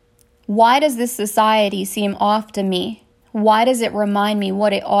Why does this society seem off to me? Why does it remind me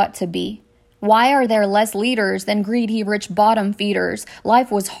what it ought to be? Why are there less leaders than greedy rich bottom feeders?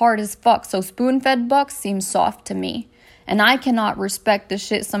 Life was hard as fuck, so spoon-fed bucks seem soft to me. And I cannot respect the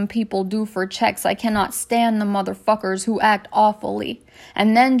shit some people do for checks. I cannot stand the motherfuckers who act awfully.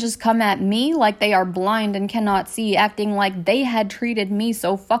 And then just come at me like they are blind and cannot see, acting like they had treated me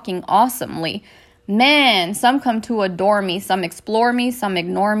so fucking awesomely. Man, some come to adore me, some explore me, some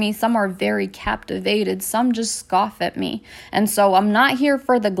ignore me, some are very captivated, some just scoff at me. And so I'm not here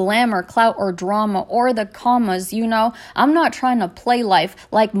for the glamour, clout, or drama, or the commas, I'm not trying to play life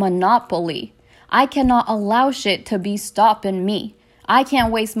like Monopoly. I cannot allow shit to be stopping me. I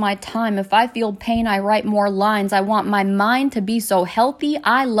can't waste my time. If I feel pain, I write more lines. I want my mind to be so healthy,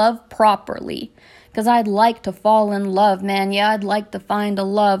 I love properly. Because I'd like to fall in love, man. Yeah, I'd like to find a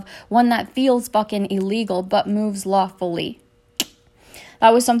love. One that feels fucking illegal, but moves lawfully.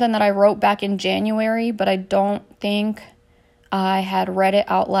 That was something that I wrote back in January, but I don't think I had read it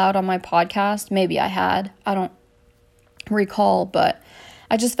out loud on my podcast. Maybe I had. I don't recall, but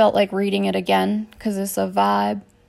I just felt like reading it again because it's a vibe.